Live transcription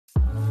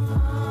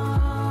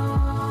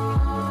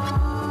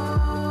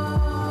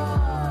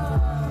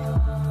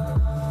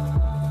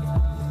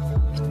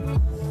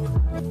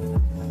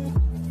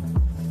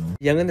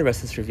Young and the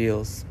Restless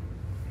reveals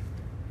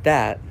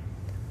that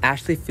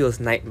Ashley feels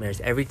nightmares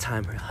every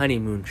time her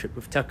honeymoon trip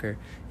with Tucker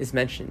is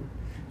mentioned.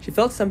 She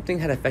felt something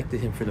had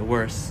affected him for the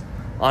worse.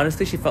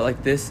 Honestly, she felt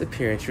like this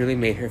appearance really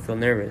made her feel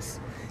nervous,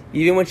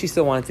 even when she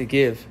still wanted to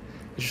give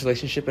this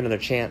relationship another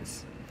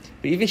chance.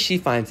 But even she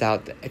finds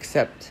out that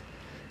accept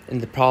in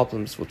the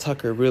problems will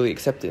Tucker really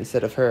accept it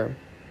instead of her.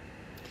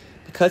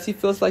 Because he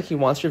feels like he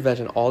wants revenge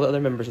on all the other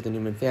members of the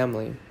Newman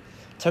family,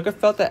 Tucker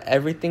felt that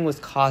everything was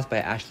caused by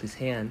Ashley's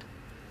hand.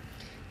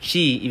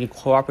 She even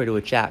cooperated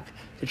with Jack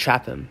to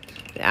trap him,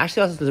 and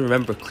Ashley also doesn't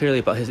remember clearly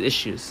about his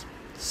issues.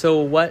 So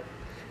what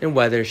and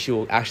whether she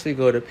will actually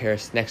go to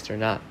Paris next or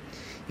not.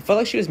 He felt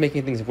like she was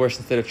making things worse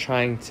instead of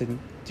trying to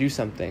do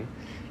something.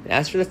 And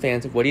as for the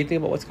fans, what do you think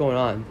about what's going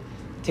on?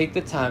 Take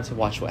the time to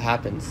watch what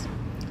happens.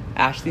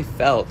 Ashley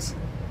felt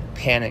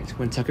panicked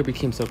when Tucker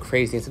became so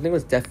crazy and something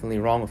was definitely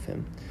wrong with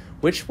him.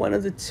 Which one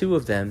of the two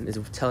of them is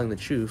telling the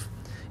truth?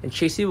 And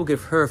Traci will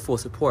give her full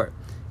support.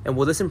 And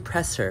will this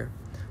impress her?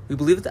 We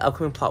believe that the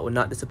upcoming plot will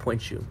not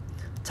disappoint you.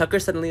 Tucker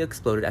suddenly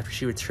exploded after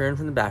she returned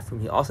from the bathroom.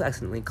 He also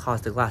accidentally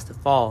caused the glass to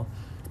fall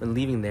when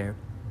leaving there.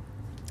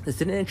 This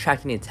didn't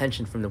attract any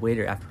attention from the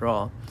waiter after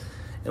all,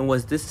 and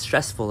was this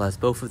stressful as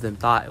both of them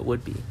thought it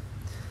would be.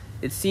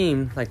 It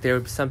seemed like there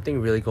was something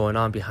really going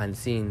on behind the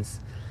scenes,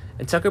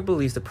 and Tucker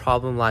believes the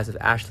problem lies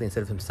with Ashley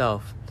instead of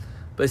himself.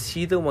 But is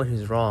he the one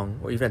who's wrong,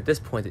 or even at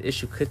this point the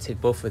issue could take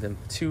both of them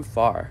too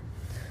far?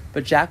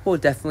 But Jack will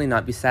definitely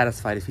not be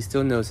satisfied if he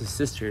still knows his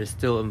sister is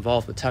still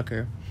involved with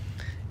Tucker.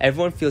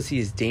 Everyone feels he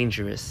is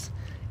dangerous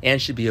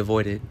and should be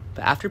avoided.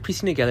 But after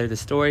piecing together the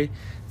story,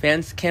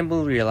 fans can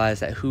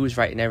realize that who is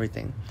right in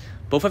everything.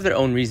 Both have their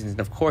own reasons, and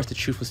of course the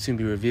truth will soon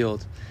be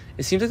revealed.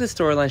 It seems like the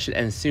storyline should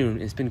end soon,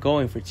 and it's been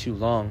going for too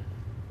long.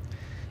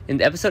 In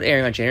the episode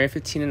airing on January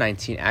 15 and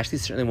 19, Ashley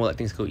certainly won't let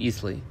things go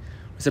easily.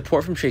 With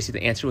support from Traci,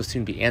 the answer will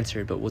soon be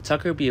answered, but will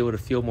Tucker be able to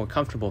feel more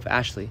comfortable with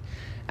Ashley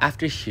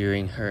after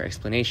hearing her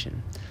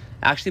explanation?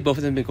 Actually, both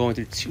of them have been going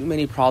through too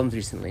many problems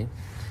recently,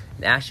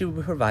 and Ashley will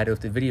be provided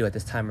with the video at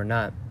this time or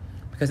not.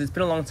 Because it's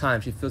been a long time,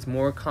 she feels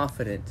more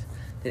confident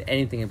than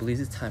anything and believes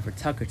it's time for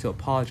Tucker to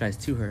apologize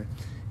to her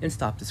and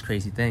stop this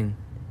crazy thing.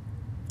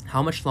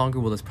 How much longer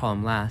will this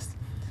problem last?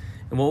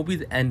 And what will be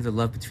the end of the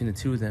love between the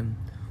two of them?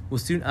 We'll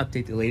soon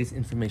update the latest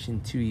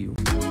information to you.